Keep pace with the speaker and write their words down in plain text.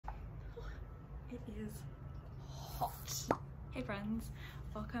It is hot. Hey friends,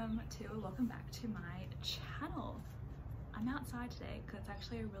 welcome back to my channel. I'm outside today because it's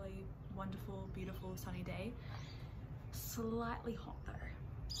actually a really wonderful, beautiful, sunny day. Slightly hot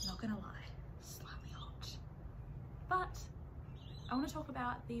though, not gonna lie, slightly hot. But I want to talk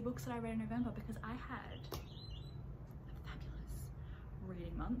about the books that I read in November because I had a fabulous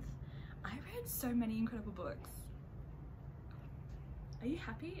reading month. I read so many incredible books. Are you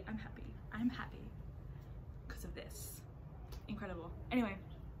happy? I'm happy. I'm happy because of this. Incredible. Anyway,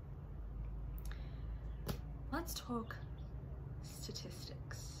 let's talk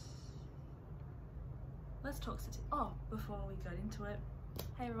statistics. Oh, before we get into it,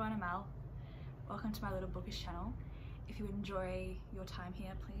 hey everyone, I'm Al. Welcome to my little bookish channel. If you enjoy your time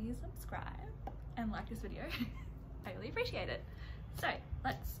here, please subscribe and like this video. I really appreciate it. So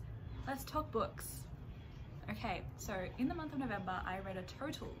let's talk books. Okay, so in the month of November, I read a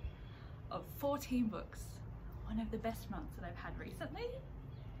total of 14 books. One of the best months that I've had recently.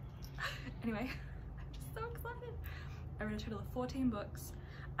 Anyway, I'm just so excited. I read a total of 14 books.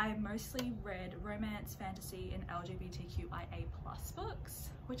 I mostly read romance, fantasy, and LGBTQIA+ books,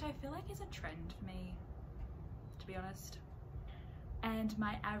 which I feel like is a trend for me, to be honest. And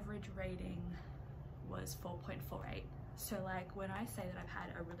my average rating was 4.48. So like when I say that I've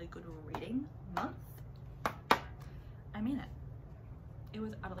had a really good reading month, I mean it. It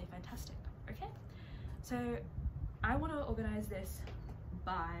was utterly fantastic, okay? So I want to organize this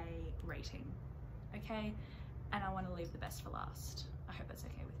by rating, okay? And I want to leave the best for last. I hope that's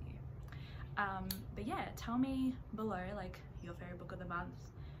okay with you. But yeah, tell me below like your favorite book of the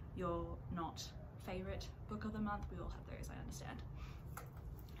month, your not favorite book of the month. We all have those, I understand.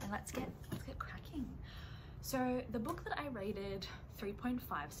 And let's get cracking. So the book that I rated 3.5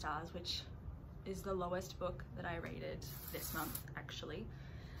 stars, which is the lowest book that I rated this month actually,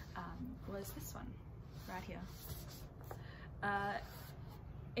 was this one right here.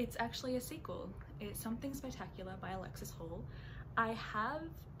 It's actually a sequel. It's Something Spectacular by Alexis. I have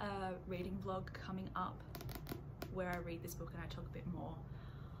a reading vlog coming up where I read this book and I talk a bit more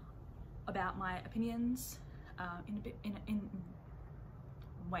about my opinions in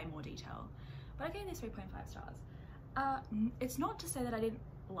way more detail. But I gave this 3.5 stars. It's not to say that I didn't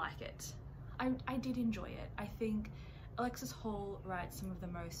like it. I did enjoy it. I think Alexis writes some of the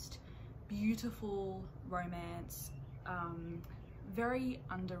most beautiful romance, very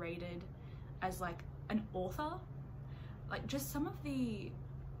underrated as like an author. Like just some of the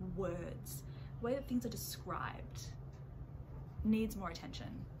words, the way that things are described needs more attention.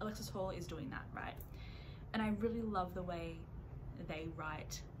 Alexis is doing that, right? And I really love the way they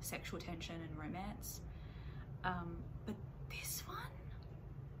write sexual tension and romance. But this one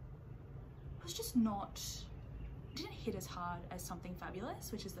was just didn't hit as hard as Something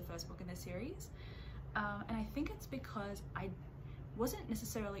Fabulous, which is the first book in the series. And I think it's because I wasn't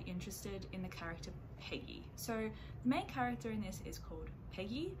necessarily interested in the character Peggy. So the main character in this is called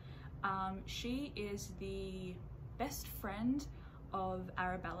Peggy. She is the best friend of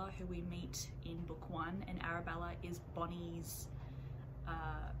Arabella, who we meet in book 1, and Arabella is Bonnie's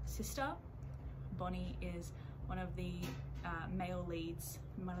sister. Bonnie is one of the male leads,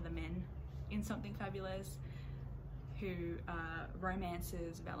 one of the men in Something Fabulous, who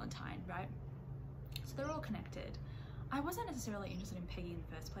romances Valentine, right? So they're all connected. I wasn't necessarily interested in Peggy in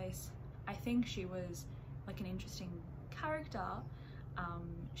the first place. I think she was like an interesting character.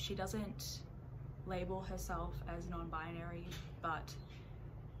 She doesn't label herself as non-binary, but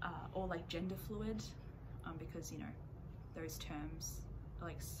or like gender fluid, because you know those terms are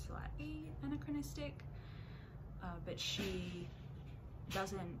like slightly anachronistic. But she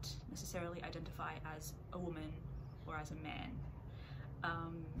doesn't necessarily identify as a woman or as a man,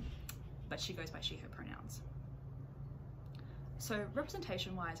 but she goes by she, her pronouns. So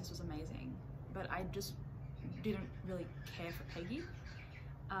representation wise, this was amazing, but I just didn't really care for Peggy.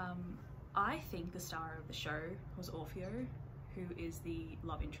 I think the star of the show was Orfeo, who is the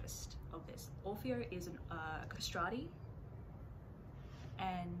love interest of this. Orfeo is an castrati,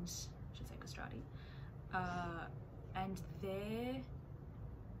 and I should say castrati, and they're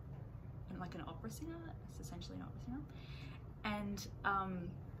like an opera singer. It's essentially an opera singer, and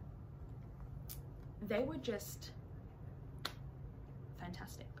they were just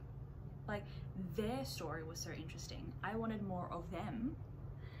fantastic. Like their story was so interesting. I wanted more of them,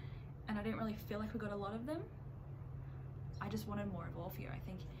 and I didn't really feel like we got a lot of them. I just wanted more of Orfeo. I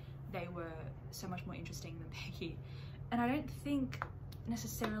think they were so much more interesting than Peggy, and I don't think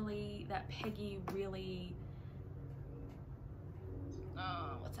necessarily that Peggy really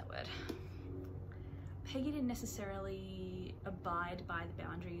what's that word? Peggy didn't necessarily abide by the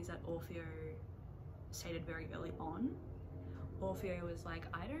boundaries that Orfeo stated very early on, Orfeo was like,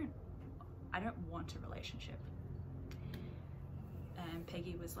 I don't want a relationship. And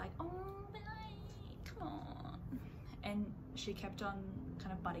Peggy was like, oh, come on. And she kept on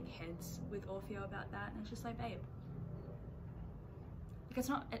kind of butting heads with Orfeo about that, and it's just like, babe, like, it's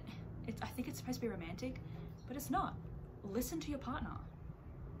not, I think it's supposed to be romantic, but it's not. Listen to your partner.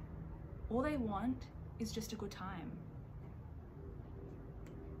 All they want is just a good time.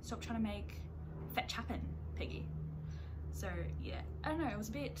 Stop trying to make fetch happen, Peggy. So yeah, I don't know, it was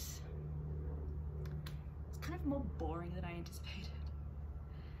a bit, it's kind of more boring than I anticipated.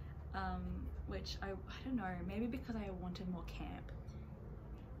 Which I don't know, maybe because I wanted more camp,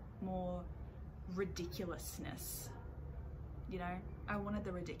 more ridiculousness, you know? I wanted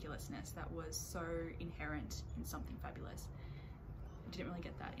the ridiculousness that was so inherent in Something Fabulous. I didn't really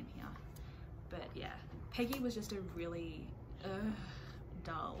get that in here. But yeah, Peggy was just a really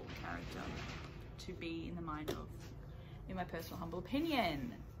dull character to be in the mind of, in my personal humble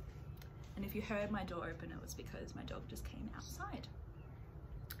opinion. And if you heard my door open, it was because my dog just came outside.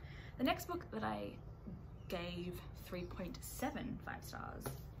 The next book that I gave 3.75 stars,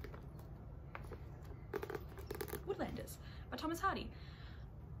 Woodlanders by Thomas Hardy.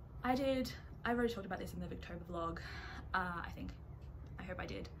 I already talked about this in the Victober vlog, I hope I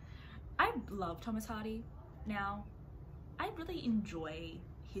did. I love Thomas Hardy now. I really enjoy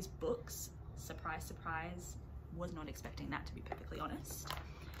his books. Surprise, surprise, was not expecting that, to be perfectly honest.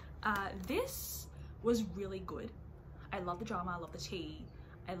 This was really good. I love the drama, I love the tea.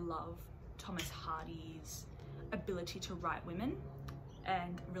 I love Thomas Hardy's ability to write women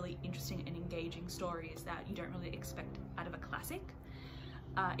and really interesting and engaging stories that you don't really expect out of a classic.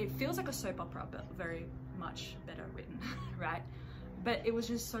 It feels like a soap opera, but very much better written, right? But it was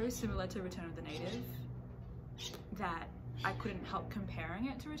just so similar to Return of the Native that I couldn't help comparing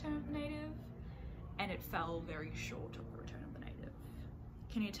it to Return of the Native, and it fell very short of the Return of the Native.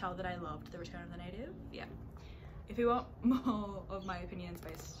 Can you tell that I loved the Return of the Native? Yeah. If you want more of my opinions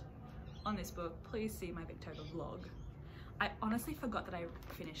based on this book, please see my Victober vlog. I honestly forgot that I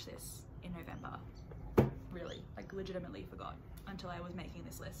finished this in November. Really, like legitimately forgot until I was making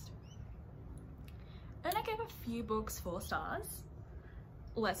this list. Then I gave a few books 4 stars.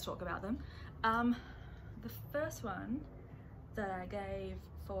 Let's talk about them. The first one that I gave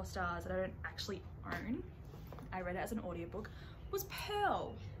 4 stars that I don't actually own, I read it as an audiobook, was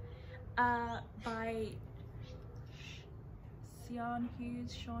Pearl by Sean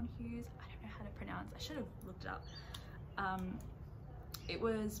Hughes. I don't know how to pronounce. I should have looked it up. It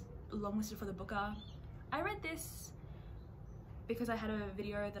was longlisted for the Booker. I read this because I had a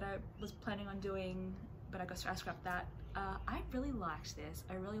video that I was planning on doing, but I scrapped that. I really liked this.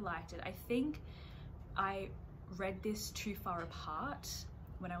 I really liked it. I think I read this too far apart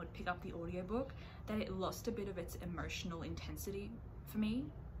when I would pick up the audiobook, that it lost a bit of its emotional intensity for me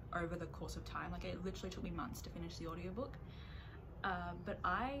over the course of time. Like, it literally took me months to finish the audiobook. But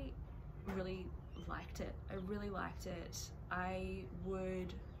I really liked it. I really liked it. I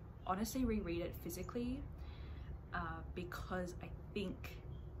would honestly reread it physically because I think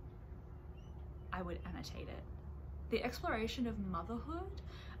I would annotate it. The exploration of motherhood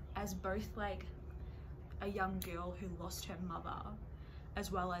as both like a young girl who lost her mother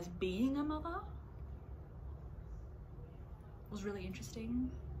as well as being a mother was really interesting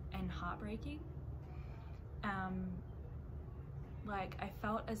and heartbreaking. Like, I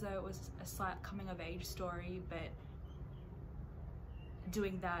felt as though it was a slight coming of age story, but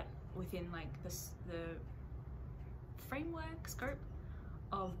doing that within like the framework scope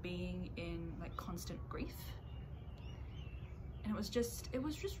of being in like constant grief. And it was just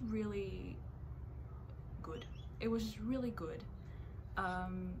really good. It was just really good.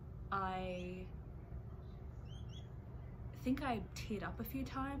 I think I teared up a few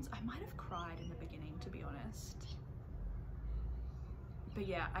times. I might have cried in the beginning, to be honest. But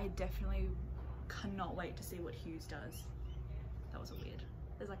yeah, I definitely cannot wait to see what Hughes does. That was weird.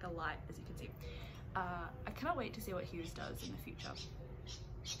 There's like a light, as you can see. I cannot wait to see what Hughes does in the future.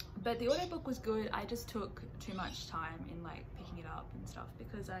 But the audiobook was good. I just took too much time in like picking it up and stuff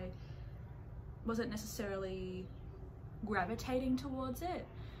because I wasn't necessarily gravitating towards it,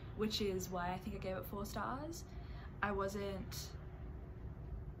 which is why I think I gave it 4 stars. I wasn't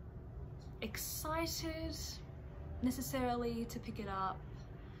excited necessarily to pick it up.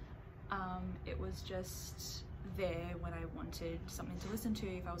 It was just there when I wanted something to listen to,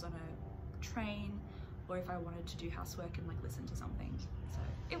 if I was on a train or if I wanted to do housework and like listen to something. So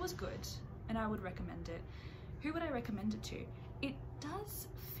it was good and I would recommend it. Who would I recommend it to? It does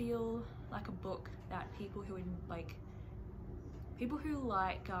feel like a book that people who like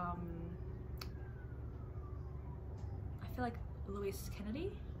feel like Louis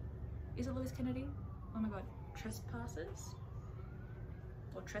Kennedy, is it Louis Kennedy? Oh my god, Trespassers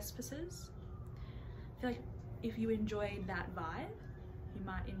or Trespassers. I feel like if you enjoyed that vibe, you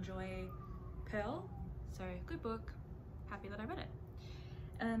might enjoy Pearl. So good book, happy that I read it.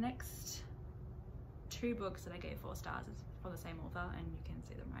 And the next two books that I gave 4 stars is for the same author, and you can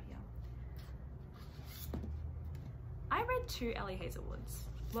see them right here. I read 2 Ellie Hazelwoods.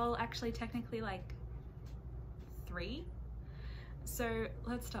 Well, actually technically like 3. So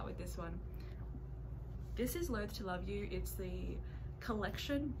let's start with this one. This is Loathe to Love You. It's the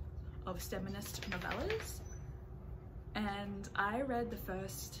collection of feminist novellas, and I read the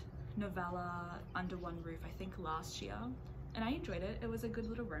first novella Under One Roof I think last year, and I enjoyed it. It was a good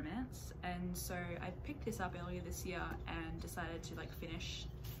little romance, and so I picked this up earlier this year and decided to like finish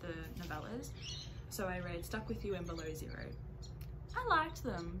the novellas. So I read Stuck With You and Below Zero. I liked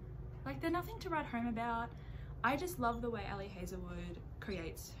them. Like, they're nothing to write home about. I just love the way Ellie Hazelwood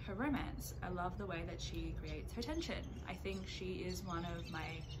creates her romance. I love the way that she creates her tension. I think she is one of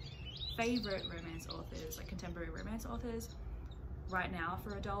my favorite romance authors, like contemporary romance authors right now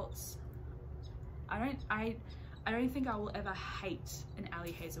for adults. I don't think I will ever hate an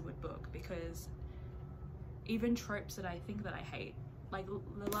Ellie Hazelwood book, because even tropes that I think that I hate, like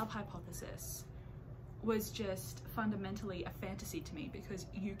the love hypothesis, was just fundamentally a fantasy to me, because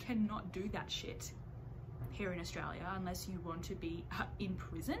you cannot do that shit here in Australia unless you want to be in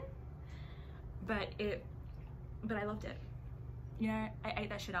prison. But I loved it. You know, I ate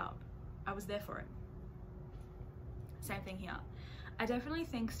that shit up. I was there for it. Same thing here. I definitely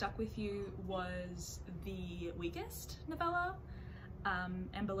think Stuck With You was the weakest novella,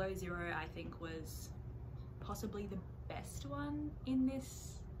 and Below Zero I think was possibly the best one in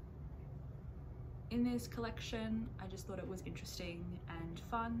this collection. I just thought it was interesting and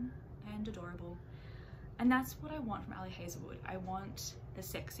fun and adorable, and that's what I want from Ellie Hazelwood. I want the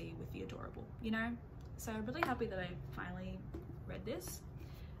sexy with the adorable, you know? So I'm really happy that I finally read this.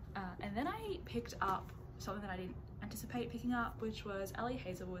 And then I picked up something that I didn't anticipate picking up, which was Ellie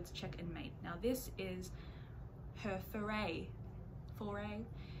Hazelwood's Check and Mate. Now this is her foray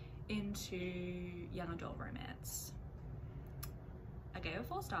into young adult romance. I gave it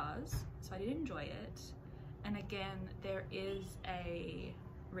 4 stars, so I did enjoy it. And again, there is a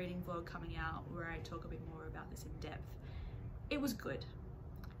reading vlog coming out where I talk a bit more about this in depth. It was good.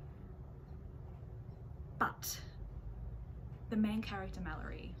 But the main character,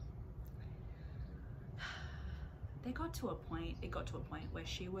 Mallory, it got to a point where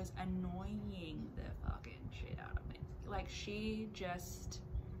she was annoying the fucking shit out of me. Like, she just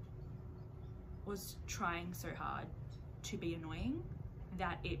was trying so hard to be annoying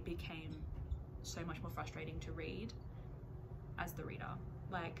that it became so much more frustrating to read as the reader.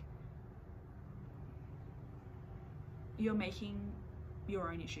 Like, you're making your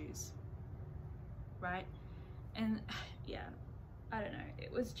own issues, right? And yeah, I don't know,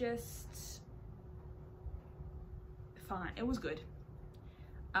 it was just fine. It was good.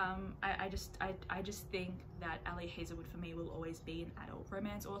 I just think that Ellie Hazelwood for me will always be an adult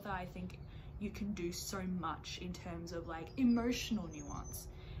romance author. I think you can do so much in terms of like emotional nuance,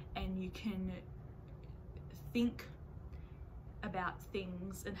 and you can think about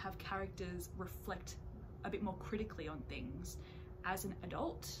things and have characters reflect a bit more critically on things as an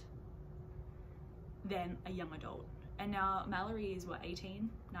adult than a young adult. And now Mallory is what, 18,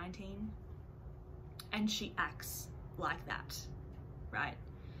 19, and she acts like that, right?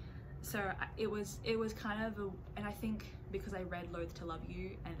 So it was kind of a, and I think because I read Loathe to Love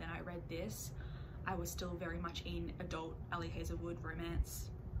You and then I read this, I was still very much in adult Ellie Hazelwood romance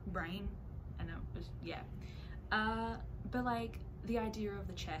brain, and it was, yeah. But like the idea of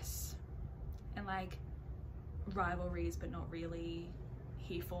the chess and like rivalries but not really,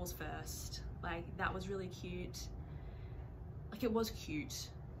 he falls first, like that was really cute. Like, it was cute,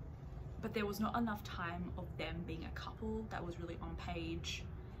 but there was not enough time of them being a couple that was really on page.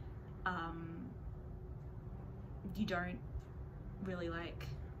 You don't really like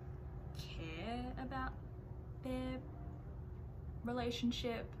care about their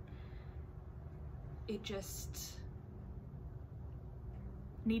relationship. It just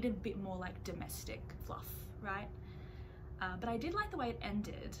needed a bit more like domestic fluff, right? But I did like the way it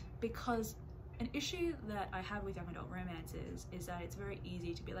ended, because an issue that I have with young adult romances is that it's very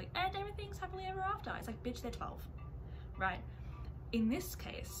easy to be like, and everything's happily ever after. It's like, bitch, they're 12, right? In this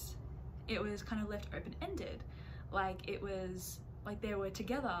case, it was kind of left open-ended. Like, it was like they were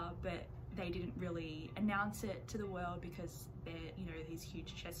together, but they didn't really announce it to the world because they're, you know, these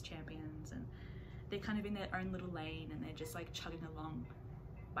huge chess champions, and they're kind of in their own little lane and they're just like chugging along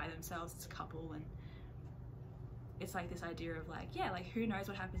by themselves as a couple. And it's like this idea of like, yeah, like who knows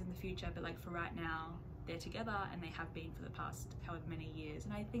what happens in the future, but like for right now they're together and they have been for the past however many years.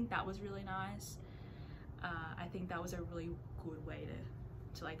 And I think that was really nice. I think that was a really good way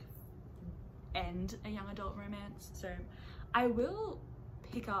to like end a young adult romance. So I will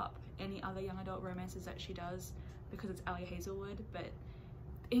pick up any other young adult romances that she does because it's Allie Hazelwood, but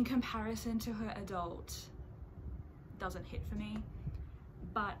in comparison to her adult, doesn't hit for me.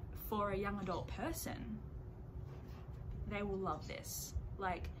 But for a young adult person, they will love this.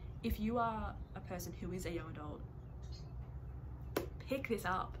 Like, if you are a person who is a young adult, pick this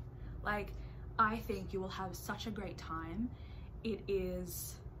up. Like, I think you will have such a great time. It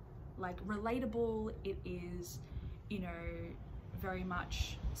is like relatable. It is, you know, very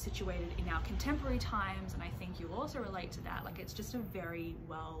much situated in our contemporary times, and I think you'll also relate to that. Like, it's just a very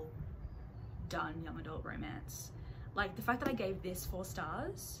well done young adult romance. Like, the fact that I gave this 4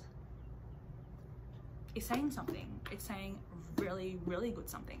 stars is saying something. It's saying really, really good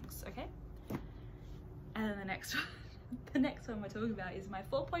somethings, okay? And then the next one, the next one we're talking about is my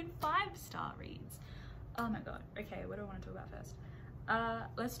 4.5 star reads. Oh my god. Okay, what do I want to talk about first?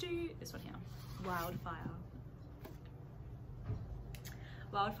 Let's do this one here. Wildfire.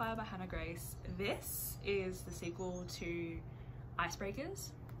 Wildfire by Hannah Grace. This is the sequel to Icebreakers.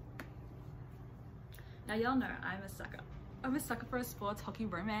 Now y'all know I'm a sucker. I'm a sucker for a sports hockey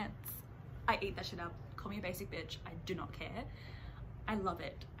romance. I eat that shit up. Call me a basic bitch. I do not care. I love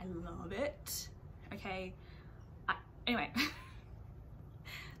it. I love it. Okay. Anyway.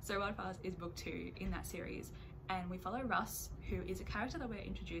 So Wildfire is book 2 in that series, and we follow Russ, who is a character that we're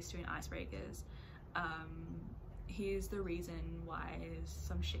introduced to in Icebreakers. He is the reason why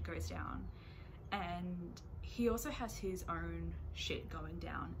some shit goes down, and he also has his own shit going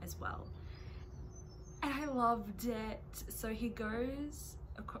down as well, and I loved it. So he goes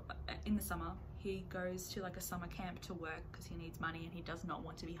in the summer, he goes to like a summer camp to work because he needs money, and he does not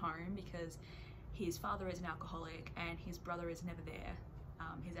want to be home because his father is an alcoholic and his brother is never there.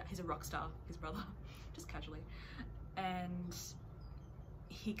 He's a rock star, his brother, just casually, and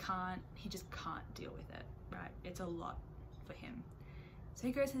he just can't deal with it, right? It's a lot for him. So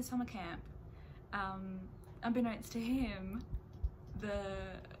he goes to the summer camp. Unbeknownst to him, the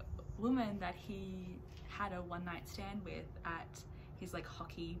woman that he had a one-night stand with at his like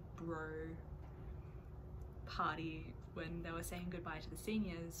hockey bro party when they were saying goodbye to the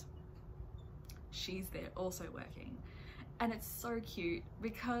seniors, she's there also working. And it's so cute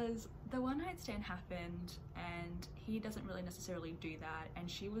because the one night stand happened and he doesn't really necessarily do that, and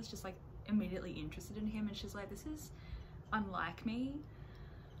she was just like immediately interested in him, and she's like, this is unlike me.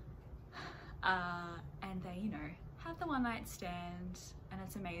 And they, you know, have the one night stand and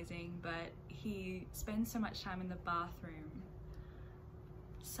it's amazing, but he spends so much time in the bathroom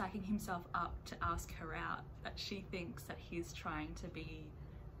psyching himself up to ask her out that she thinks that he's trying to be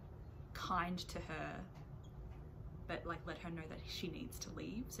kind to her, but like let her know that she needs to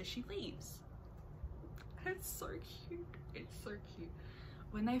leave, so she leaves. And it's so cute. It's so cute.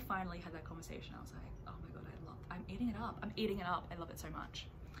 When they finally had that conversation, I was like, oh my god, I'm eating it up. I'm eating it up. I love it so much.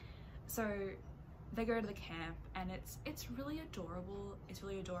 So they go to the camp and it's really adorable. It's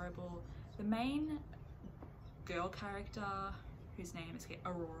really adorable. The main girl character, whose name is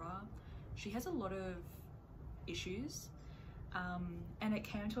Aurora, she has a lot of issues, and it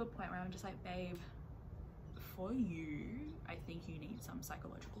came to a point where I'm just like, babe, for you, I think you need some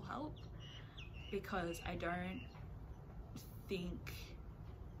psychological help, because I don't think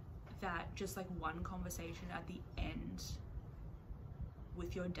that just like one conversation at the end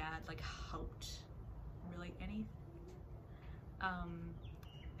with your dad like helped really anything.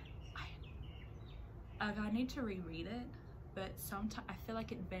 I need to reread it, but sometimes I feel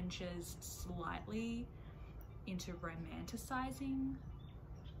like it ventures slightly into romanticizing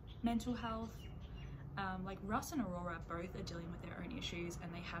mental health. Like Russ and Aurora both are dealing with their own issues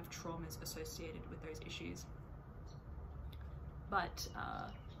and they have traumas associated with those issues, but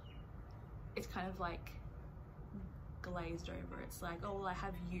it's kind of like glazed over. It's like, oh well, I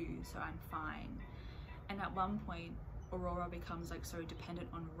have you, so I'm fine. And at one point Aurora becomes like so dependent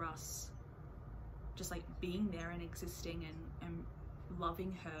on Russ just like being there and existing and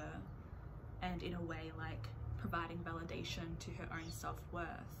loving her, and in a way like providing validation to her own self-worth,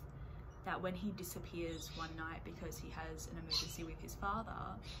 that when he disappears one night because he has an emergency with his father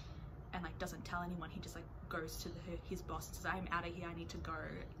and like doesn't tell anyone, he just like goes to his boss and says, I'm out of here, I need to go,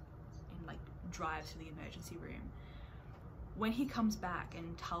 and like drives to the emergency room. When he comes back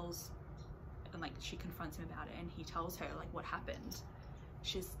and like she confronts him about it and he tells her like what happened,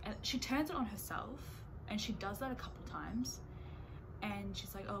 she turns it on herself, and she does that a couple times, and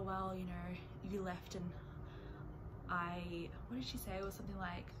she's like, oh well, you know, you left and what did she say? It was something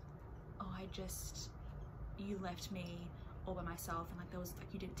like, oh, you left me all by myself, and like there was like,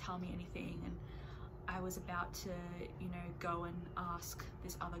 you didn't tell me anything, and I was about to, you know, go and ask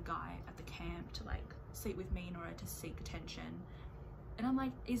this other guy at the camp to like sleep with me in order to seek attention. And I'm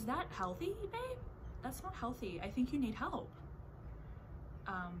like, is that healthy, babe? That's not healthy. I think you need help.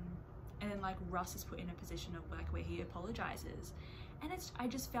 And then like Russ is put in a position of like where he apologizes, and I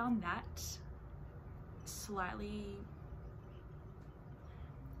just found that slightly,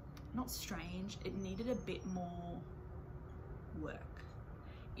 not strange, it needed a bit more work,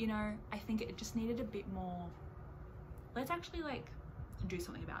 you know. I think it just needed a bit more, let's actually like do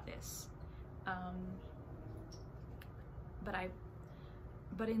something about this.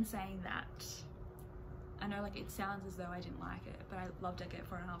 But in saying that, I know like it sounds as though I didn't like it, but I loved it at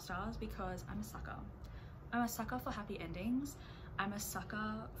 4.5 stars because I'm a sucker. I'm a sucker for happy endings. I'm a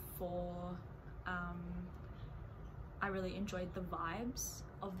sucker for, I really enjoyed the vibes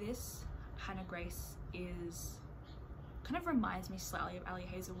of this. Hannah Grace kind of reminds me slightly of Allie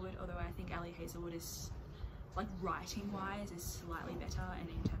Hazelwood, although I think Allie Hazelwood is, like writing wise, is slightly better, and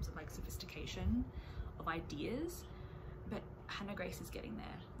in terms of like sophistication of ideas. But Hannah Grace is getting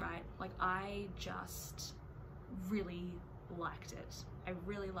there, right? Like I just really liked it. I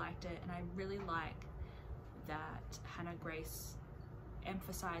really liked it, and I really like that Hannah Grace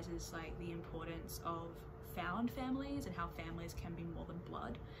emphasizes like the importance of found families and how families can be more than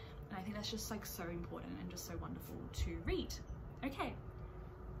blood. And I think that's just like so important and just so wonderful to read. Okay,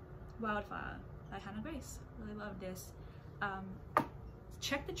 Wildfire by Hannah Grace. Really love this.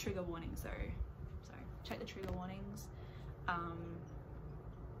 Check the trigger warnings though. Sorry, check the trigger warnings.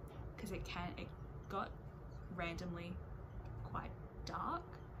 Because it got randomly quite dark,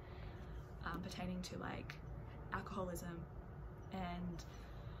 pertaining to like alcoholism and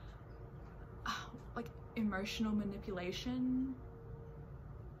like emotional manipulation,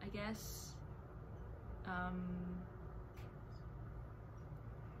 I guess. I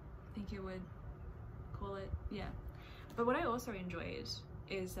think you would call it, yeah. But what I also enjoyed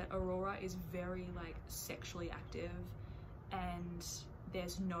is that Aurora is very like sexually active, and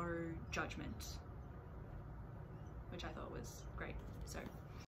there's no judgment, which I thought was great. So,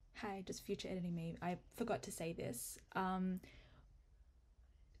 hi, just future editing me, I forgot to say this.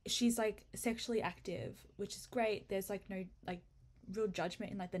 She's like sexually active, which is great. There's like no like real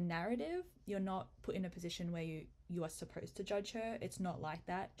judgment in like the narrative. You're not put in a position where you are supposed to judge her. It's not like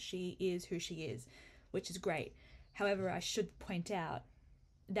that. She is who she is, which is great. However, I should point out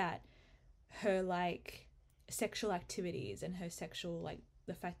that her like sexual activities and her sexual, like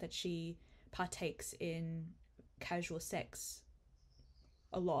the fact that she partakes in casual sex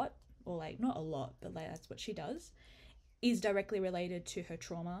a lot, or like not a lot, but like that's what she does, is directly related to her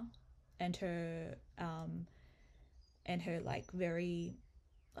trauma and her like very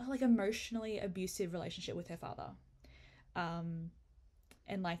like emotionally abusive relationship with her father. And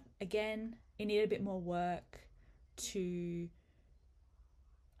like again, it needed a bit more work to,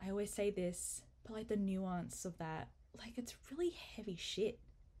 I always say this, but like the nuance of that, like it's really heavy shit.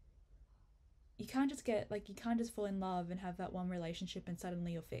 You can't just fall in love and have that one relationship and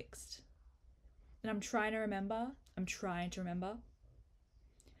suddenly you're fixed. And I'm trying to remember.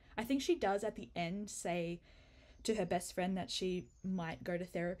 I think she does at the end say to her best friend that she might go to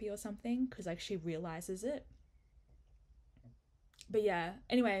therapy or something, because like she realizes it. But yeah,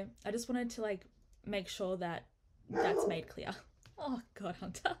 anyway, I just wanted to like make sure that that's made clear. Oh God,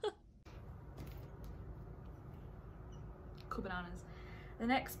 Hunter. Cool bananas. The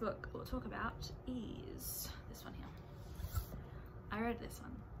next book we'll talk about is this one here. I read this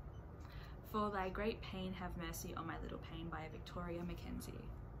one. For Thy Great Pain Have Mercy on My Little Pain by Victoria Mackenzie.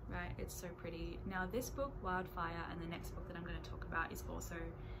 Right, it's so pretty. Now this book, Wildfire, and the next book that I'm going to talk about is also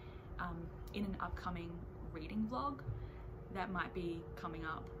in an upcoming reading vlog that might be coming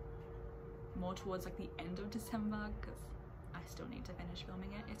up more towards like the end of December, because I still need to finish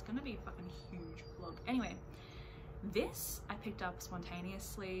filming it. It's going to be a fucking huge vlog. Anyway, this I picked up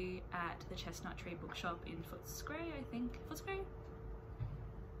spontaneously at the Chestnut Tree bookshop in Footscray, I think. Footscray?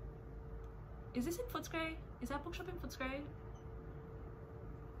 Is this in Footscray? Is that bookshop in Footscray?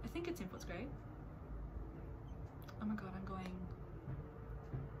 I think it's in Footscray. Oh my God, I'm going.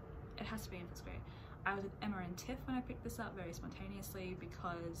 It has to be in Footscray. I was with Emma and Tiff when I picked this up very spontaneously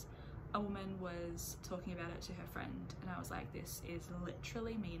because a woman was talking about it to her friend, and I was like, this is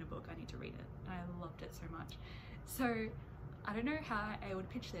literally me in a book, I need to read it. And I loved it so much. So I don't know how I would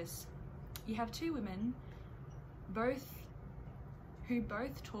pitch this. You have two women who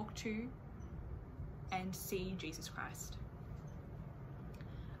both talk to and see Jesus Christ.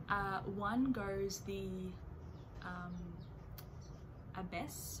 One goes the a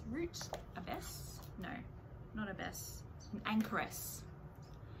bess root, a bess? No, not a bess, an anchoress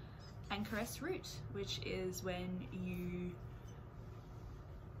root, which is when you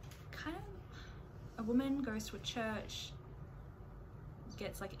kind of, a woman goes to a church,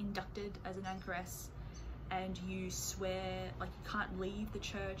 gets like inducted as an anchoress, and you swear like you can't leave the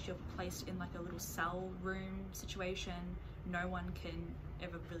church, you're placed in like a little cell room situation, no one can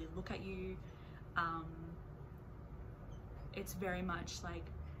ever really look at you. It's very much like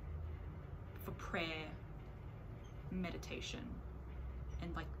for prayer, meditation,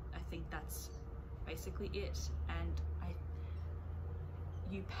 and like I think that's basically it. And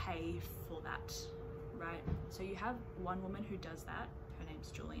you pay for that, right? So you have one woman who does that, her name's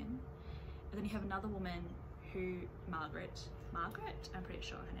Julian, and then you have another woman who, Margaret, I'm pretty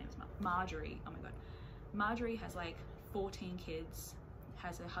sure her name's Marjorie, oh my god. Marjorie has like 14 kids,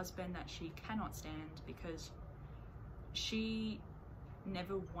 has a husband that she cannot stand because she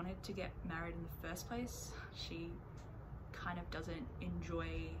never wanted to get married in the first place. She kind of doesn't enjoy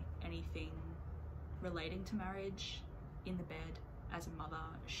anything relating to marriage in the bed as a mother.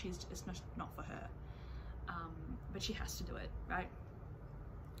 It's not for her, but she has to do it, right?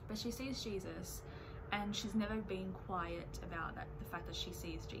 But she sees Jesus, and she's never been quiet about that, the fact that she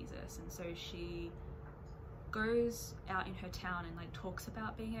sees Jesus, and so she goes out in her town and like talks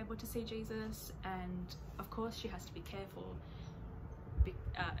about being able to see Jesus. And of course she has to be careful,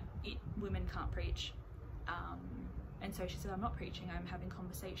 women can't preach, and so she said, I'm not preaching, I'm having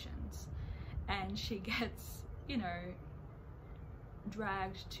conversations. And she gets, you know,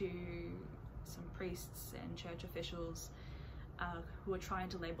 dragged to some priests and church officials who are trying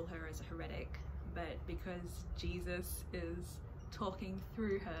to label her as a heretic, but because Jesus is talking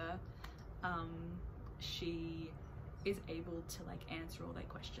through her, she is able to like answer all their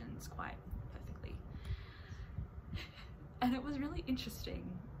questions quite perfectly. And it was really interesting.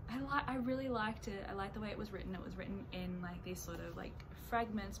 I really liked it. I liked the way it was written. It was written in like these sort of like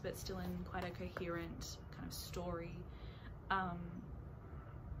fragments, but still in quite a coherent kind of story.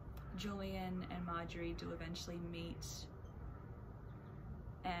 Julian and Marjorie do eventually meet,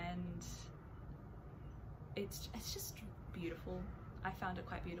 and it's just beautiful. I found it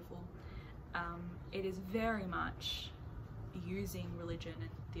quite beautiful. It is very much using religion and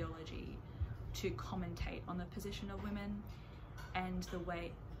theology to commentate on the position of women and the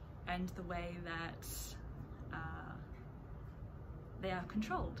way that they are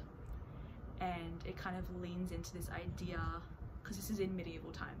controlled. And it kind of leans into this idea, because this is in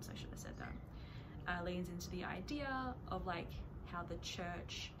medieval times, I should have said that, leans into the idea of like how the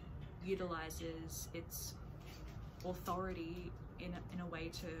church utilizes its authority in a way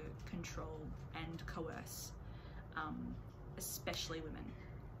to control and coerce, especially women.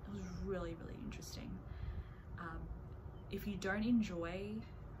 It was really, really interesting. If you don't enjoy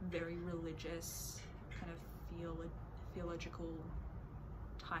very religious kind of theological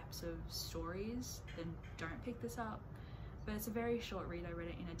types of stories, then don't pick this up. But it's a very short read. I read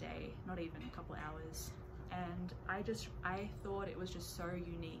it in a day, not even a couple hours, and I thought it was just so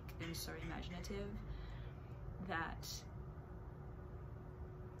unique and so imaginative that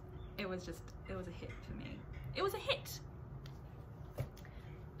it was a hit for me. It was a hit.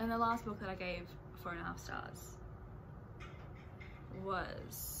 And the last book that I gave 4.5 stars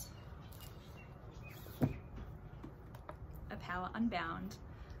was A Power Unbound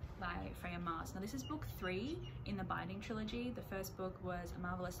by Freya. Now this is book 3 in the Binding trilogy. The first book was A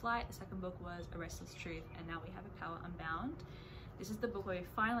Marvelous Light, the second book was A Restless Truth, and now we have A Power Unbound. This is the book where we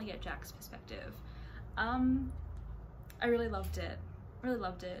finally get Jack's perspective. I really loved it.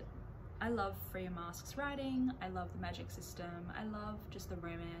 I love Freya Marsk's writing, I love the magic system, I love just the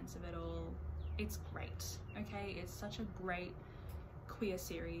romance of it all. It's great, okay? It's such a great queer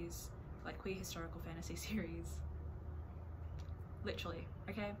series, like queer historical fantasy series. Literally,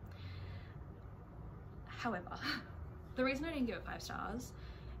 okay? However, the reason I didn't give it 5 stars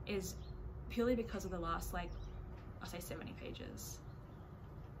is purely because of the last, like, I'll say 70 pages.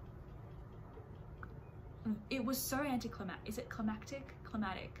 It was so anticlimactic. Is it climactic?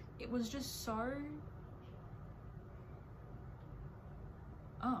 Climatic. It was just so...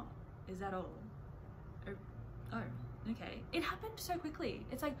 Oh, is that all? Oh, okay. It happened so quickly.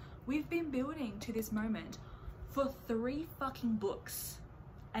 It's like, we've been building to this moment for 3 fucking books,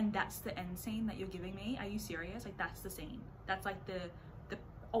 and that's the end scene that you're giving me? Are you serious? Like, that's the scene. That's like the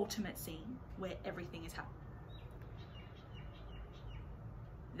ultimate scene where everything is happening.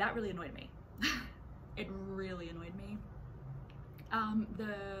 That really annoyed me. It really annoyed me.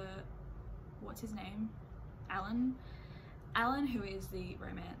 What's his name? Alan, who is the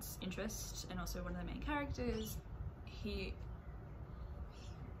romance interest and also one of the main characters, an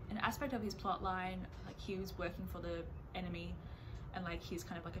aspect of his plot line, like he was working for the enemy and like he's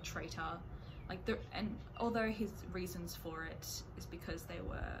kind of like a traitor, like and although his reasons for it is because they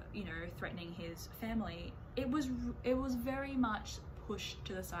were, you know, threatening his family, it was very much pushed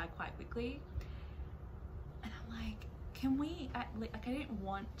to the side quite quickly. And I'm like, can we like, I didn't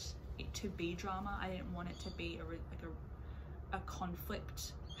want it to be drama, I didn't want it to be a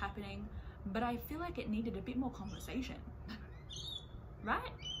conflict happening, but I feel like it needed a bit more conversation.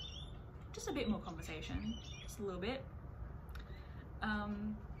 Right? Just a bit more conversation, just a little bit.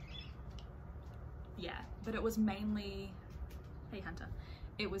 Yeah, but it was mainly, hey Hunter,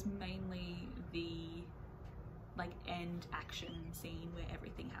 it was mainly the like end action scene where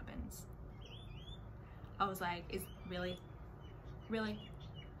everything happens. I was like, is really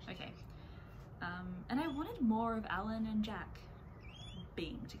okay. And I wanted more of Alan and Jack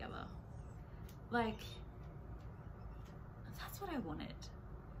being together. Like, that's what I wanted.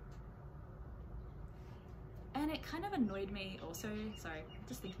 And it kind of annoyed me also, sorry,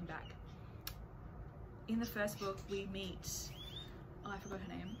 just thinking back. In the first book we meet, oh I forgot her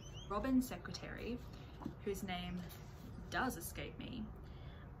name, Robin's secretary, whose name does escape me,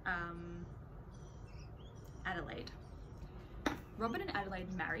 Adelaide. Robin and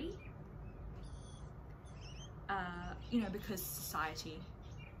Adelaide marry, you know, because society,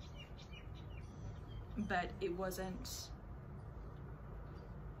 but it wasn't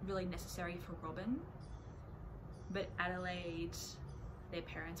really necessary for Robin. But Adelaide, their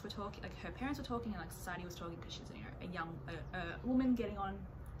parents were talking, like her parents were talking, and like society was talking because she's, you know, a young woman getting on,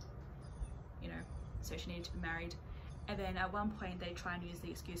 you know, so she needed to be married. And then at one point they try and use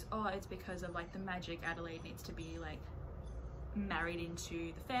the excuse, oh, it's because of like the magic, Adelaide needs to be like married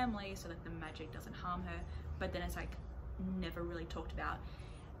into the family so that the magic doesn't harm her. But then it's like never really talked about.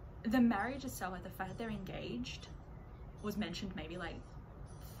 The marriage itself, like the fact that they're engaged, was mentioned maybe like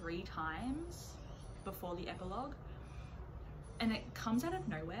 3 times before the epilogue, and it comes out of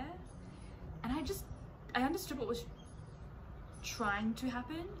nowhere. And I understood what was trying to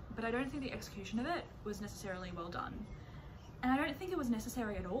happen, but I don't think the execution of it was necessarily well done, and I don't think it was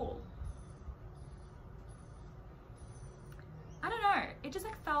necessary at all. I don't know, it just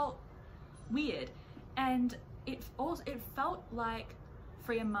like felt weird. And it felt like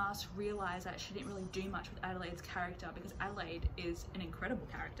Freya Marske realized that she didn't really do much with Adelaide's character, because Adelaide is an incredible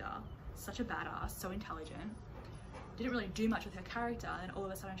character, such a badass, so intelligent, didn't really do much with her character, and all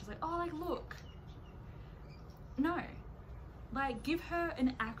of a sudden she's like, oh, like look, no, like give her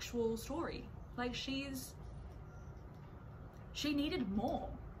an actual story. Like she needed more.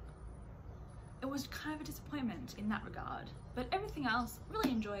 It was kind of a disappointment in that regard, but everything else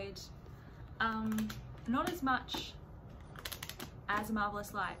really enjoyed. Not as much as A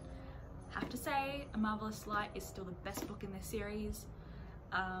Marvelous Light. Have to say, A Marvelous Light is still the best book in this series.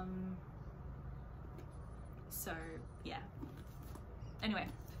 So yeah, anyway,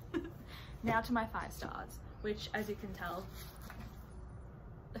 now to my 5 stars, which, as you can tell,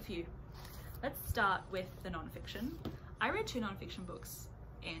 a few. Let's start with the non-fiction. I read 2 non-fiction books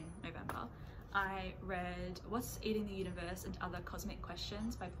in November. I read What's Eating the Universe and Other Cosmic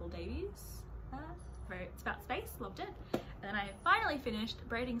Questions by Paul Davies. It's about space, loved it. And then I finally finished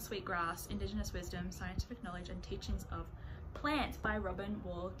Braiding Sweetgrass, Indigenous Wisdom, Scientific Knowledge and Teachings of Plants by Robin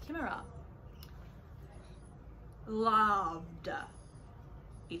Wall Kimmerer. Loved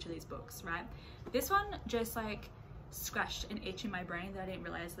each of these books, right? This one just like scratched an itch in my brain that I didn't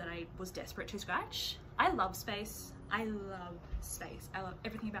realize that I was desperate to scratch. I love space. I love space. I love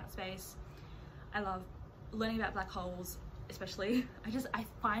everything about space. I love learning about black holes, especially. I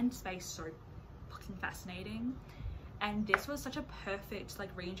find space so fucking fascinating, and this was such a perfect like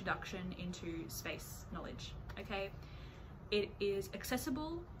reintroduction into space knowledge. Okay, it is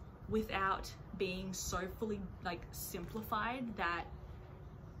accessible without being so fully like simplified that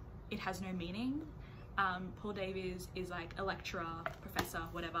it has no meaning. Paul Davies is like a lecturer, professor,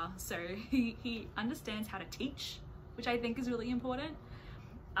 whatever, so he understands how to teach, which I think is really important.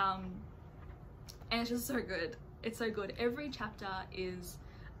 And it's just so good. It's so good. Every chapter is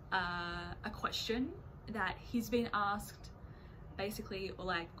a question that he's been asked, basically, or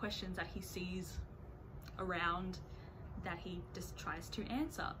like questions that he sees around that he just tries to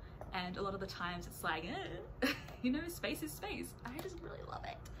answer. And a lot of the times it's like, you know, space is space. I just really love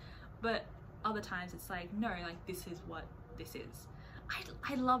it. But other times it's like, no, like this is what this is.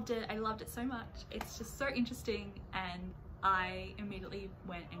 I loved it. I loved it so much. It's just so interesting, and I immediately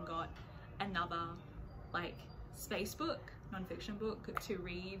went and got another like space book, non-fiction book to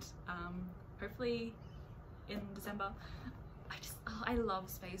read, hopefully in December. I love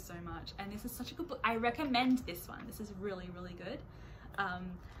space so much, and this is such a good book. I recommend this one. This is really, really good.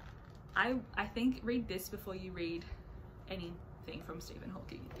 I think read this before you read anything from Stephen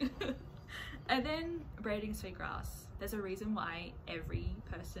Hawking. And then Braiding Sweetgrass. There's a reason why every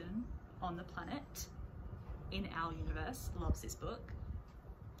person on the planet in our universe loves this book.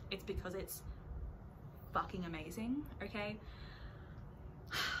 It's because it's fucking amazing, okay?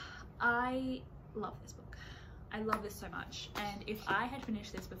 I love this book. I love this so much, and if I had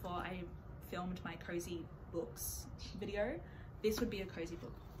finished this before I filmed my cozy books video, this would be a cozy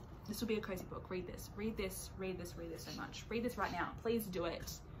book. This would be a cozy book. Read this, read this, read this, read this so much. Read this right now. Please do it.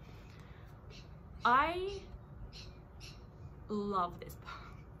 I love this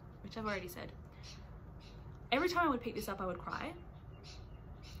book, which I've already said. Every time I would pick this up, I would cry.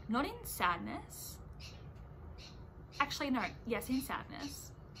 Not in sadness. Actually, no. Yes, in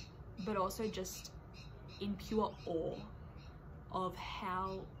sadness, but also just in pure awe of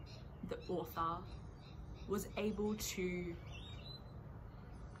how the author was able to,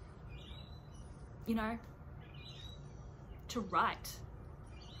 you know, to write,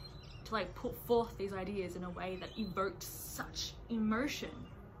 to like put forth these ideas in a way that evoked such emotion,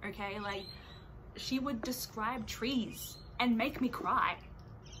 okay? Like, she would describe trees and make me cry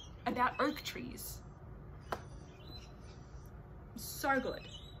about oak trees. So good.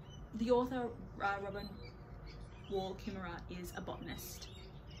 The author, Robin Wall Kimmerer, is a botanist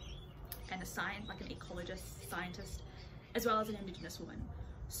and a science, like an ecologist, scientist, as well as an Indigenous woman.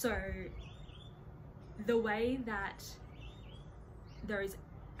 So the way that those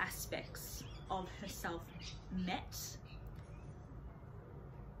aspects of herself met,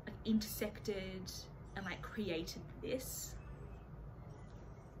 like intersected and like created this,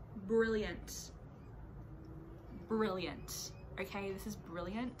 brilliant, brilliant. Okay, this is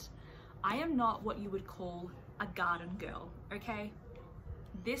brilliant. I am not what you would call a garden girl, okay?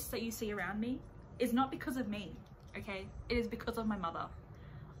 This that you see around me is not because of me, okay? It is because of my mother.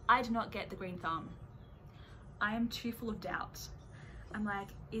 I do not get the green thumb. I am too full of doubt. I'm like,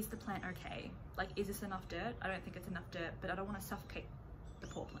 is the plant okay? Like, is this enough dirt? I don't think it's enough dirt, but I don't want to suffocate the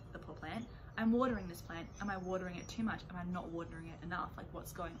poor plant. I'm watering this plant. Am I watering it too much? Am I not watering it enough? Like,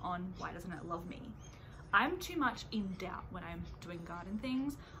 what's going on? Why doesn't it love me? I'm too much in doubt when I'm doing garden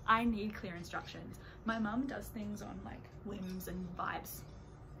things. I need clear instructions. My mum does things on like whims and vibes,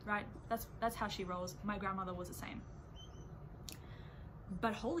 right? That's how she rolls. My grandmother was the same.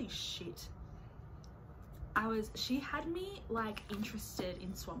 But holy shit, she had me like interested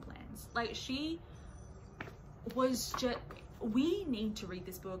in swamplands. Like, she was just, we need to read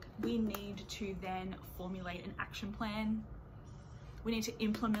this book. We need to then formulate an action plan. We need to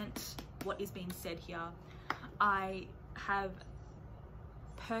implement what is being said here. I have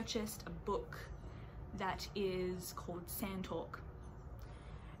purchased a book that is called Sand Talk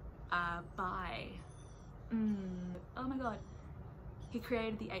by, oh my god, he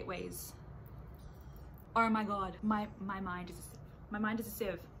created the 8 Ways. Oh my god, my mind is a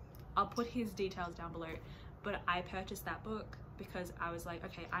sieve. I'll put his details down below, but I purchased that book because I was like,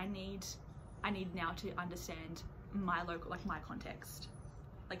 okay, I need now to understand my local, like my context.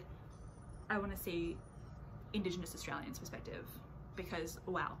 Like, I want to see Indigenous Australians' perspective, because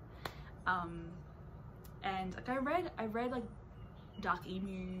wow. And like I read like Dark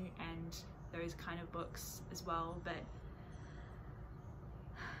Emu and those kind of books as well, but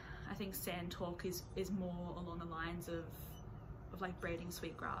I think Sand Talk is more along the lines of like Braiding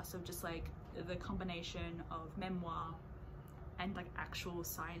Sweetgrass, of just like the combination of memoir and like actual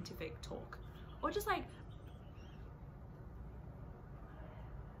scientific talk, or just like,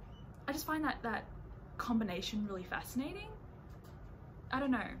 I just find that combination really fascinating. I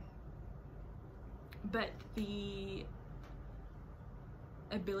don't know, but the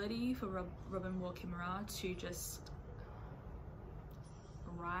ability for Robin Wall Kimmerer to just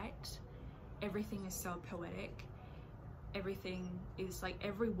write, everything is so poetic. Everything is like,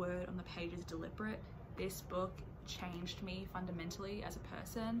 every word on the page is deliberate. This book changed me fundamentally as a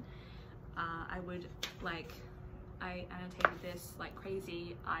person. I annotated this like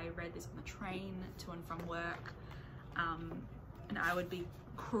crazy. I read this on the train to and from work, and I would be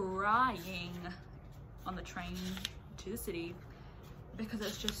crying on the train to the city because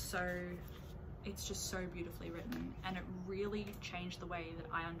it's just so beautifully written, and it really changed the way that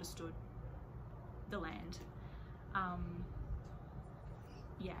I understood the land.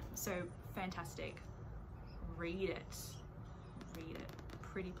 Yeah, so fantastic. Read it,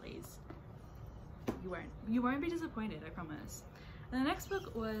 pretty please. You won't be disappointed, I promise. And the next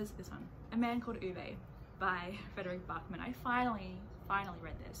book was this one, A Man Called Uwe by Frederick Backman. I finally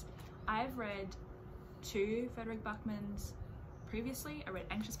read this. I've read 2 Frederick Backman's previously. I read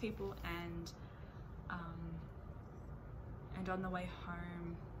Anxious People and On the Way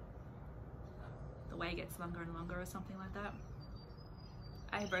Home, The Way Gets Longer and Longer or something like that.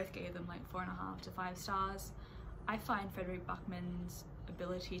 I both gave them like 4.5 to 5 stars. I find Frederick Buckman's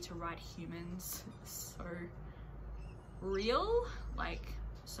ability to write humans so real, like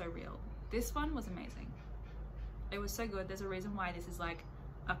so real. This one was amazing. It was so good. There's a reason why this is like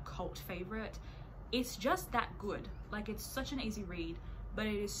a cult favorite. It's just that good. Like, it's such an easy read, but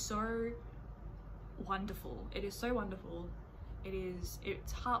it is so wonderful. It is so wonderful. It's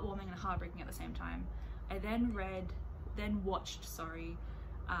heartwarming and heartbreaking at the same time. I then watched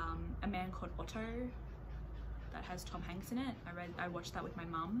A Man Called Otto that has Tom Hanks in it. I watched that with my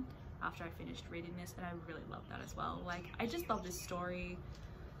mum after I finished reading this, and I really loved that as well. Like, I just love this story.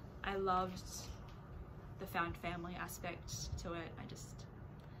 I loved the found family aspect to it.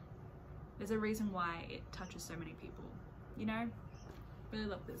 There's a reason why it touches so many people, you know? Really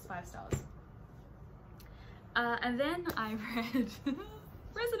love this, 5 stars. And then I read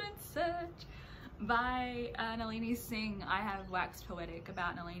Resident Search by Nalini Singh. I have waxed poetic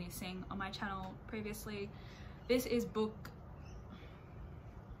about Nalini Singh on my channel previously. This is book,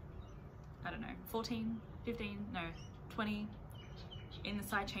 I don't know, 14, 15, no, 20 in the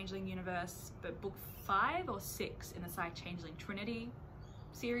Psy Changeling universe, but book 5 or 6 in the Psy Changeling Trinity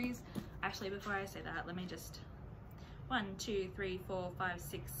series. Actually, before I say that, let me just 1, 2, 3, 4, 5,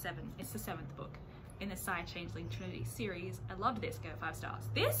 6, 7. It's the 7th book in the Psy Changeling Trinity series. I loved this, gave it 5 stars.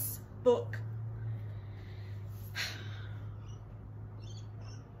 This book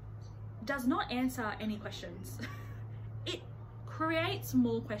does not answer any questions. It creates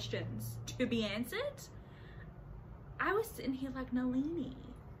more questions to be answered. I was sitting here like, Nalini,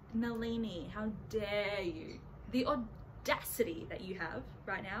 how dare you? The audacity that you have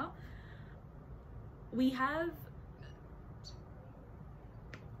right now.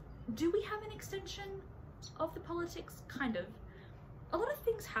 Do we have an extension of the politics? Kind of. A lot of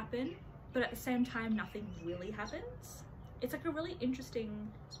things happen, but at the same time, nothing really happens. It's like a really interesting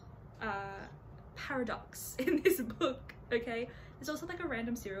paradox in this book, okay? There's also like a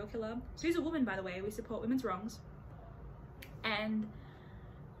random serial killer, who's a woman, by the way. We support women's wrongs. And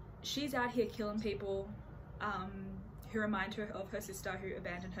she's out here killing people who remind her of her sister who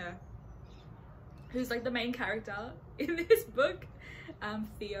abandoned her, who's like the main character in this book,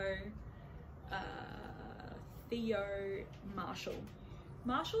 Theo Marshall?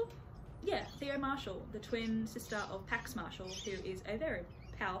 Yeah, Theo Marshall, the twin sister of Pax Marshall, who is a very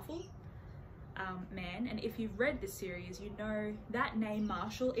powerful man. And if you've read this series, you know that name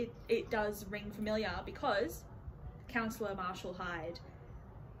Marshall, it does ring familiar, because Councillor Marshall Hyde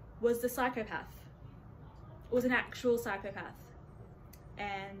was the psychopath, was an actual psychopath,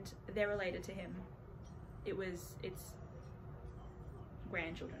 and they're related to him. It's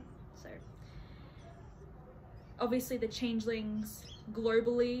grandchildren. So obviously the changelings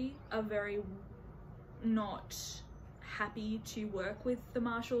globally are very not happy to work with the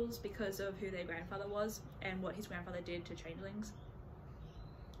Marshalls because of who their grandfather was and what his grandfather did to changelings,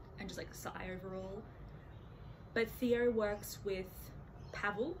 and just like Psy overall. But Theo works with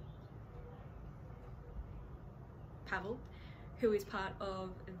Pavel, who is part of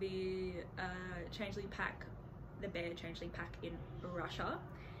the changeling pack, the bear changeling pack in Russia.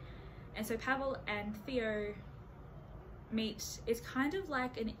 And so Pavel and Theo meet. It's kind of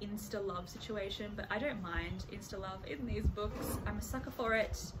like an insta love situation, but I don't mind insta love in these books. I'm a sucker for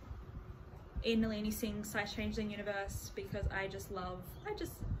it in Nalini Singh's Psy Changeling universe, because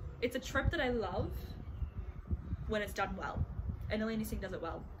it's a trope that I love when it's done well, and Nalini Singh does it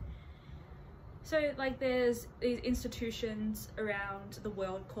well. So like, there's these institutions around the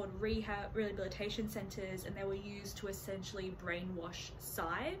world called rehabilitation centers, and they were used to essentially brainwash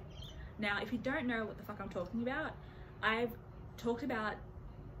Psy. Now, if you don't know what the fuck I'm talking about, I've talked about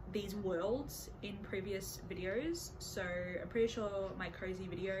these worlds in previous videos. So I'm pretty sure my cozy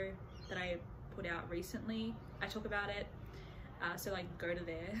video that I put out recently, I talk about it. So like, go to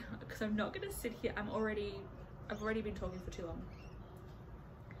there, because I'm not gonna sit here. I've already been talking for too long.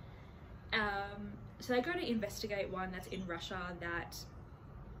 So they go to investigate one that's in Russia that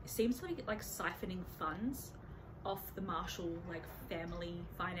seems to be like siphoning funds off the Marshall like family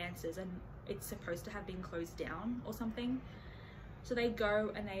finances, and it's supposed to have been closed down or something. So they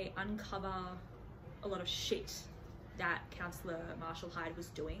go and they uncover a lot of shit that Councillor Marshall Hyde was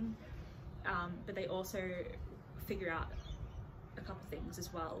doing, but they also figure out a couple things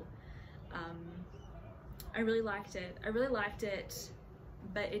as well. I really liked it,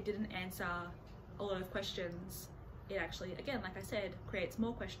 but it didn't answer a lot of questions. It actually, again, like I said, creates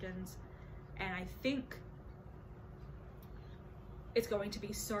more questions. And I think it's going to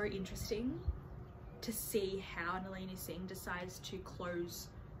be so interesting to see how Nalini Singh decides to close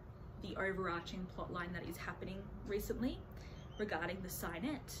the overarching plot line that is happening recently regarding the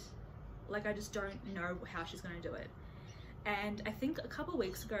signet. Like, I just don't know how she's going to do it. And I think a couple of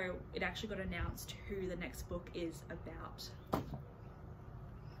weeks ago it actually got announced who the next book is about.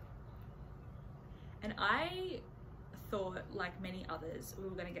 And I thought, like many others, we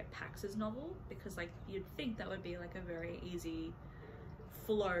were going to get Pax's novel, because like you'd think that would be like a very easy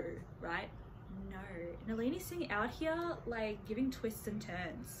flow, right? No, Nalini Singh out here like giving twists and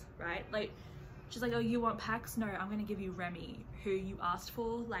turns, right? Like she's like, oh, you want Pax? No, I'm gonna give you Remy, who you asked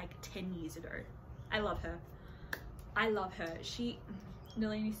for like 10 years ago. I love her. I love her.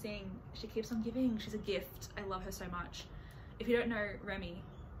 Nalini Singh, she keeps on giving. She's a gift. I love her so much. If you don't know, Remy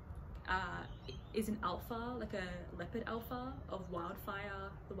is an alpha, like a leopard alpha of Wildfire,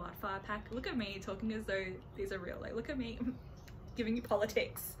 the Wildfire pack. Look at me talking as though these are real. Like, look at me giving you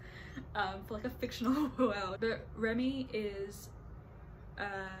politics for like a fictional world. But Remy is,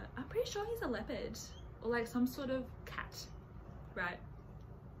 I'm pretty sure he's a leopard or like some sort of cat, right?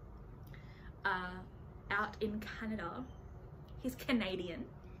 Out in Canada. He's Canadian.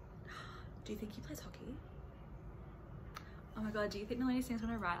 Do you think he plays hockey? Oh my god, do you think Nalini Singh's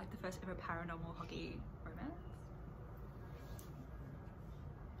gonna write like the first ever paranormal hockey romance?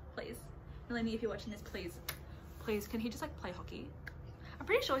 Please. Nalini, if you're watching this, please, can he just like play hockey? I'm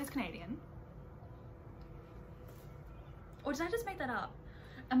pretty sure he's Canadian. Or did I just make that up?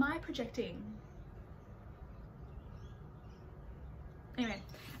 Am I projecting? Anyway,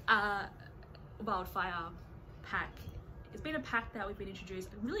 Wildfire pack. It's been a pack that we've been introduced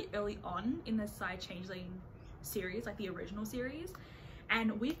really early on in the Side Changeling series, like the original series,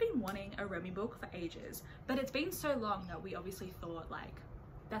 and we've been wanting a Remy book for ages, but it's been so long that we obviously thought like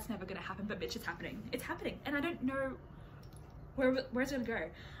that's never gonna happen, but bitch, it's happening. It's happening, and I don't know where's it gonna go.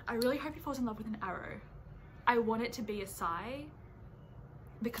 I really hope he falls in love with an arrow. I want it to be a Sai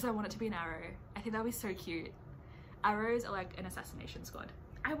because I want it to be an arrow. I think that'd be so cute. Arrows are like an assassination squad.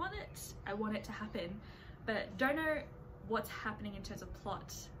 I want it to happen, but don't know what's happening in terms of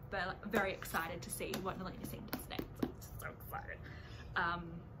plot, but like, very excited to see what Nalini Singh does next. I'm so excited.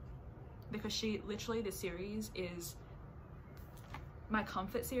 Because she literally, this series is my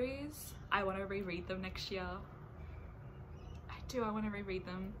comfort series. I want to reread them next year. I want to reread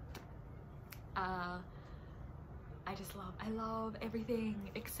them. I love everything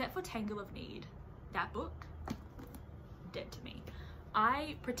except for Tangle of Need. That book, dead to me.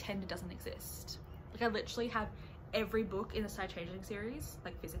 I pretend it doesn't exist. Like, I literally have every book in the Side Changeling series,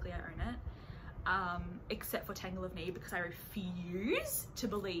 like physically I own it, except for Tangle of Need, because I refuse to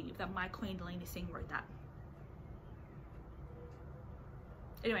believe that my queen Nalini Singh wrote that.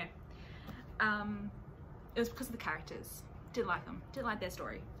 Anyway, it was because of the characters. Didn't like them, didn't like their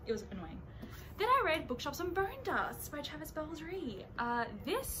story. It was annoying. Then I read Bookshops and Bonedust by Travis Baldree.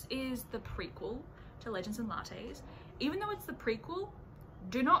 This is the prequel to Legends and Lattes. Even though it's the prequel,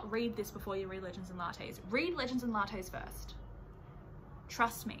 do not read this before you read Legends and Lattes. Read Legends and Lattes first.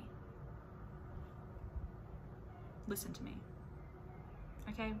 Trust me. Listen to me.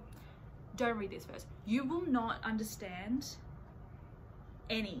 Okay? Don't read this first. You will not understand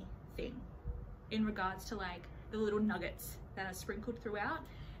anything in regards to like the little nuggets that are sprinkled throughout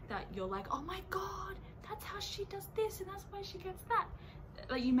that you're like, oh my god, that's how she does this and that's why she gets that.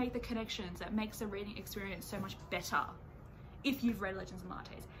 Like, you make the connections that makes the reading experience so much better if you've read Legends and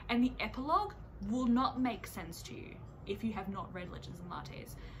Lattes. And the epilogue will not make sense to you if you have not read Legends and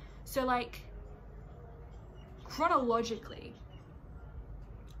Lattes. So like, chronologically,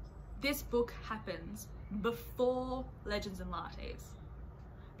 this book happens before Legends and Lattes.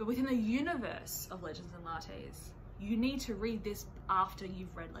 But within the universe of Legends and Lattes, you need to read this after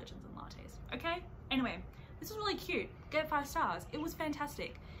you've read Legends and Lattes, okay? Anyway, this was really cute. Get 5 stars. It was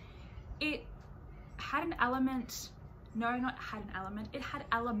fantastic. It had an element, no, not had an element, it had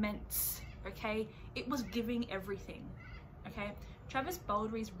elements, okay? It was giving everything, okay? Travis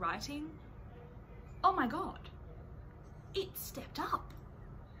Baldree's writing, oh my god, it stepped up.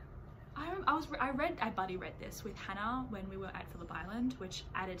 I buddy read this with Hannah when we were at Phillip Island, which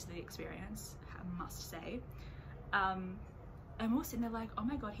added to the experience, I must say. And we were sitting there like, oh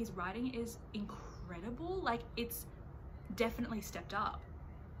my god, his writing is incredible. Like, it's definitely stepped up.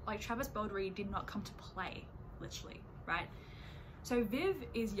 Like, Travis Baldree did not come to play, literally, right? So Viv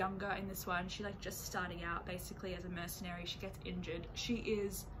is younger in this one. She like just starting out basically as a mercenary. She gets injured. She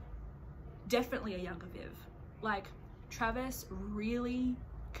is definitely a younger Viv. Like, Travis really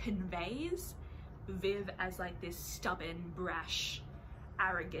conveys Viv as like this stubborn, brash,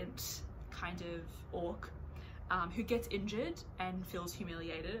 arrogant kind of orc. who gets injured and feels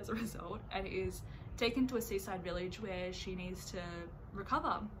humiliated as a result, and is taken to a seaside village where she needs to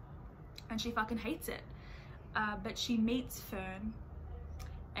recover, and she fucking hates it. But she meets Fern,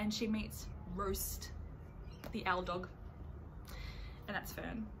 and she meets Roast, the owl dog, and that's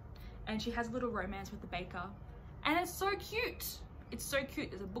Fern, and she has a little romance with the baker, and it's so cute. It's so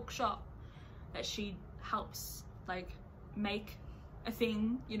cute. There's a bookshop that she helps like make a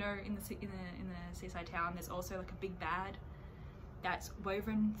thing, you know, in the seaside town. There's also like a big bad that's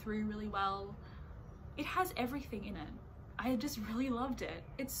woven through really well. It has everything in it. I just really loved it.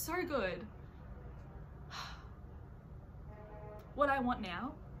 It's so good. What I want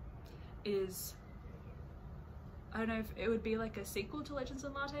now is, I don't know if it would be like a sequel to Legends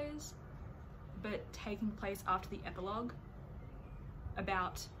and Lattes, but taking place after the epilogue,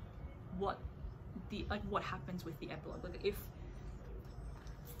 about what happens with the epilogue. Like, if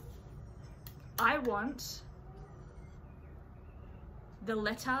I want the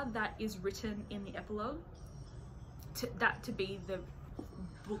letter that is written in the epilogue to be the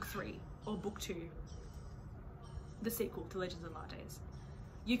book 3 or book 2, the sequel to Legends and Lattes.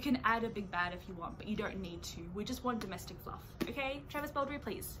 You can add a big bad if you want, but you don't need to. We just want domestic fluff, okay? Travis Baldree,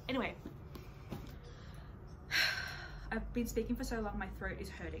 please. Anyway, I've been speaking for so long, my throat is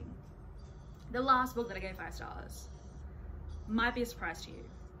hurting. The last book that I gave 5 stars might be a surprise to you.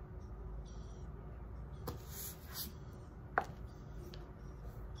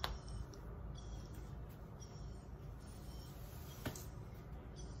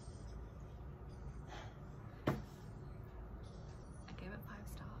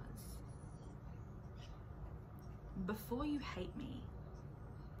 Before you hate me,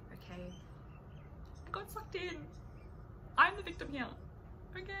 okay? I got sucked in. I'm the victim here,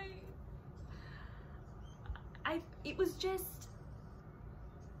 okay? It was just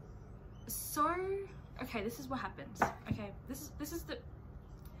so, okay, this is what happens, okay? This is the,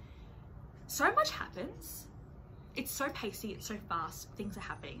 so much happens. It's so pacey, it's so fast, things are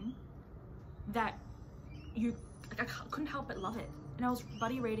happening that I couldn't help but love it. And I was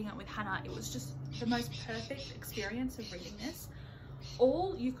buddy reading it with Hannah. It was just the most perfect experience of reading this.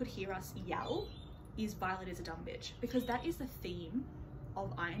 All you could hear us yell is Violet is a dumb bitch, because that is the theme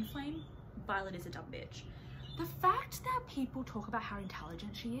of Iron Flame. Violet is a dumb bitch. The fact that people talk about how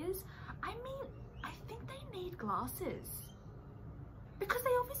intelligent she is, I mean, I think they need glasses, because they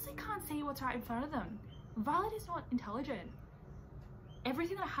obviously can't see what's right in front of them. Violet is not intelligent.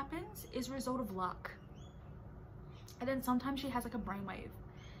 Everything that happens is a result of luck. And then sometimes she has like a brainwave,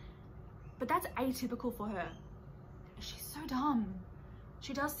 but that's atypical for her. She's so dumb.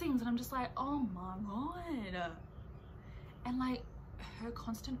 She does things and I'm just like, oh my god. And like her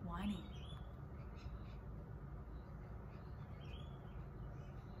constant whining.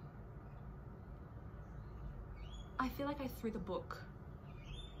 I feel like I threw the book.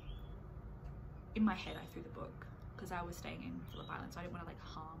 In my head I threw the book because I was staying in Phillip Island, so I didn't want to like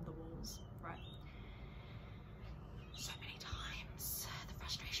harm the walls, right? So many times the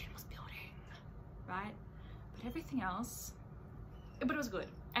frustration was building, right? But everything else, but it was good.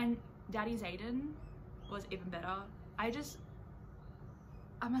 And Daddy Zayden was even better.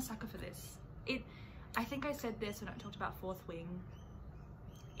 I'm a sucker for this. I think I said this when I talked about Fourth Wing.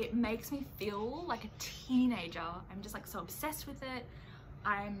 It makes me feel like a teenager. I'm just like so obsessed with it.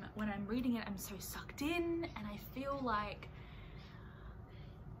 When I'm reading it, I'm so sucked in, and I feel like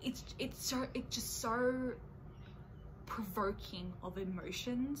it's just so provoking of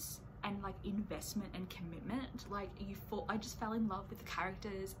emotions and like investment and commitment. Like I just fell in love with the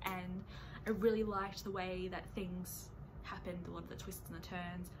characters, and I really liked the way that things happened, a lot of the twists and the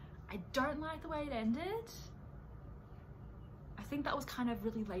turns. I don't like the way it ended. I think that was kind of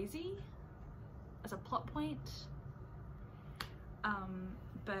really lazy as a plot point.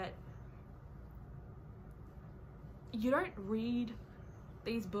 But you don't read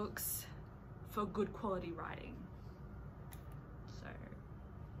these books for good quality writing. So,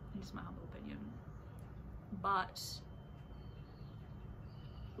 just my humble opinion. But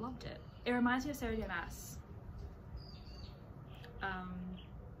loved it. It reminds me of Sarah J. Maas.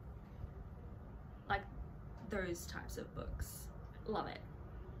 Like those types of books. Love it.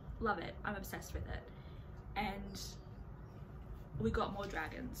 Love it. I'm obsessed with it. And we got more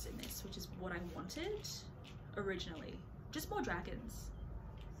dragons in this, which is what I wanted originally. Just more dragons.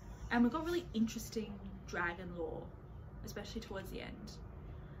 And we got really interesting dragon lore, especially towards the end.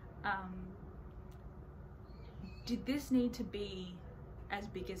 Did this need to be as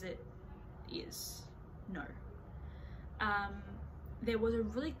big as it is? No. There was a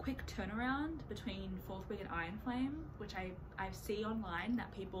really quick turnaround between Fourth Wing and Iron Flame, which I see online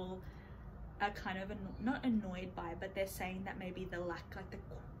that people are kind of not annoyed by, but they're saying that maybe the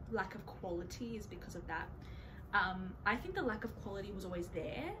lack of quality is because of that. I think the lack of quality was always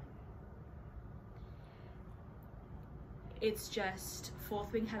there. It's just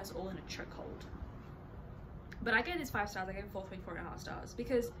Fourth Wing had us all in a chokehold. But I gave this 5 stars. I gave Fourth Wing 4.5 stars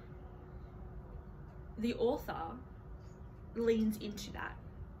because the author leans into that.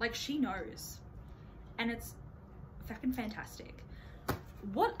 Like, she knows, and it's fucking fantastic.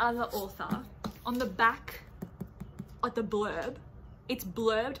 What other author on the back, like the blurb, it's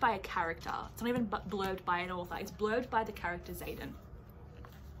blurbed by a character. It's not even blurbed by an author. It's blurbed by the character Xaden.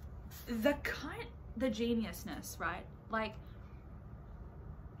 The geniusness, right? Like,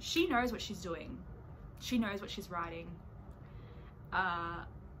 she knows what she's doing. She knows what she's writing. I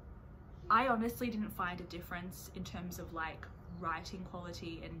honestly didn't find a difference in terms of like writing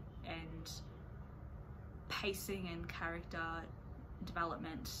quality and pacing and character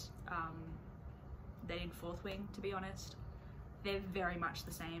development than in Fourth Wing, to be honest. They're very much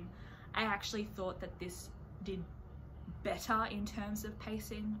the same. I actually thought that this did better in terms of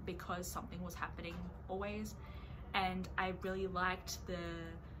pacing because something was happening always, and I really liked the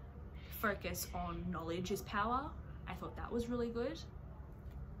focus on knowledge is power. I thought that was really good.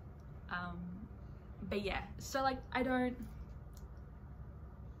 But yeah, so like, I don't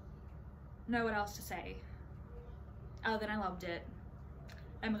know what else to say other than I loved it,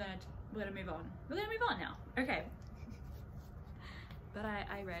 and we're gonna move on. We're gonna move on now. Okay. But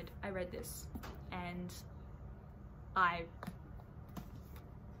I read this and I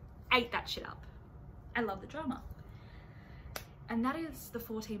ate that shit up. I love the drama. And that is the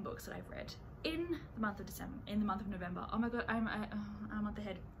 14 books that I've read in the month of November. Oh my god, I'm a month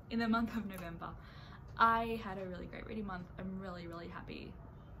ahead. In the month of November, I had a really great reading month. I'm really, really happy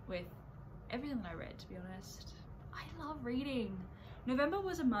with everything that I read, to be honest. I love reading. November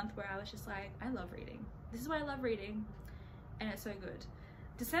was a month where I was just like, I love reading. This is why I love reading, and it's so good.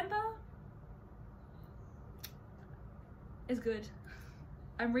 December is good.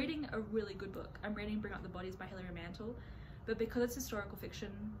 I'm reading a really good book. I'm reading Bring Up the Bodies by Hilary Mantel, but because it's historical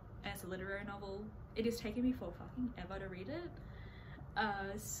fiction and it's a literary novel, it is taking me for fucking ever to read it.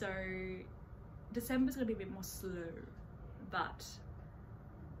 So December's gonna be a bit more slow, but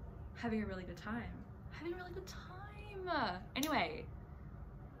having a really good time. Having a really good time. Anyway,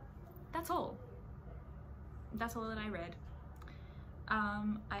 that's all. That's all that I read.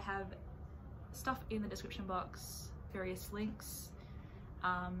 I have stuff in the description box, various links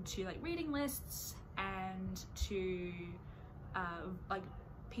to like reading lists and to like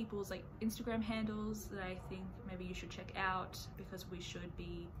people's like Instagram handles that I think maybe you should check out, because we should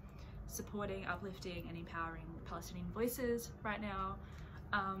be supporting, uplifting and empowering Palestinian voices right now,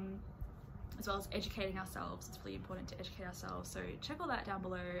 as well as educating ourselves. It's really important to educate ourselves, so check all that down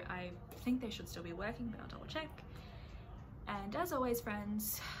below. I think they should still be working, but I'll double check. And as always,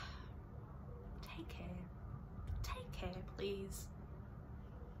 friends, take care. Take care, please.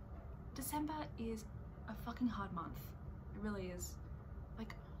 December is a fucking hard month. It really is.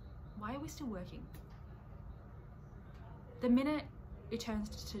 Like, why are we still working? The minute it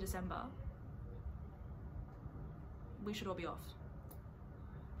turns to December, we should all be off,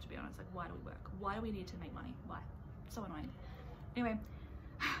 to be honest. Like, why do we work? Why do we need to make money? Why? So annoying. Anyway,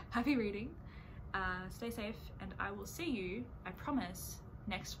 happy reading. Stay safe, and I will see you, I promise,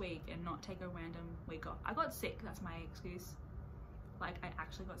 next week, and not take a random week off. I got sick, that's my excuse. Like, I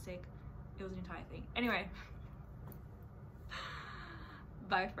actually got sick. It was an entire thing. Anyway,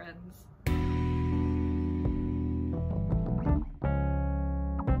 bye friends.